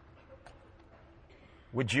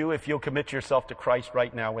 Would you, if you'll commit yourself to Christ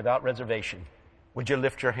right now without reservation, would you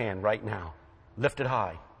lift your hand right now? Lift it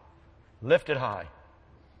high. Lift it high.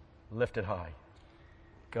 Lift it high.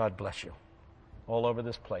 God bless you. All over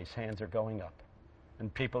this place, hands are going up.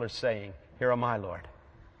 And people are saying, here am I, Lord.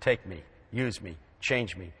 Take me, use me,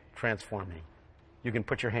 change me, transform me. You can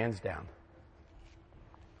put your hands down.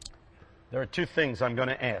 There are two things I'm going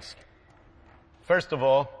to ask. First of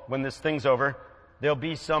all, when this thing's over, there'll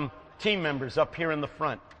be some team members up here in the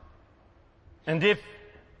front. And you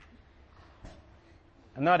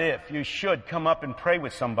should come up and pray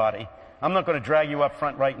with somebody. I'm not going to drag you up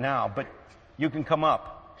front right now, but you can come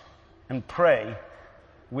up and pray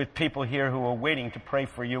with people here who are waiting to pray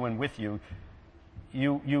for you and with you.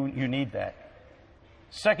 You need that.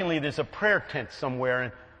 Secondly, there's a prayer tent somewhere,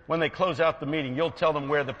 and when they close out the meeting, you'll tell them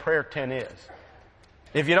where the prayer tent is.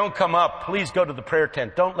 If you don't come up, please go to the prayer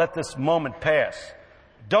tent. Don't let this moment pass.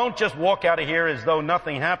 Don't just walk out of here as though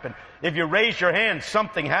nothing happened. If you raise your hand,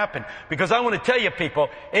 something happened. Because I want to tell you people,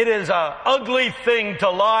 it is an ugly thing to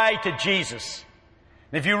lie to Jesus.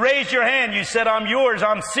 If you raise your hand, you said, I'm yours,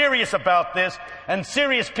 I'm serious about this, and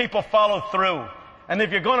serious people follow through. And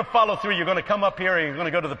if you're going to follow through, you're going to come up here and you're going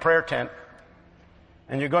to go to the prayer tent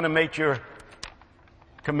and you're going to make your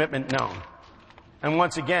commitment known. And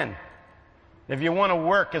once again, if you want to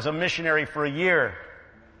work as a missionary for a year,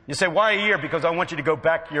 you say, why a year? Because I want you to go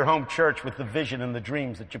back to your home church with the vision and the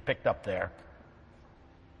dreams that you picked up there.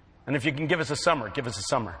 And if you can give us a summer, give us a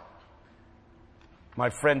summer. My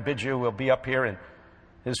friend Biju will be up here and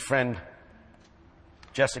his friend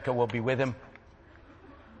Jessica will be with him.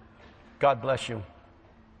 God bless you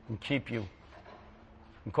and keep you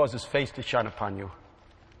and cause his face to shine upon you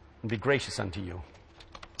and be gracious unto you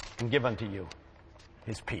and give unto you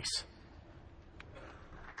his peace.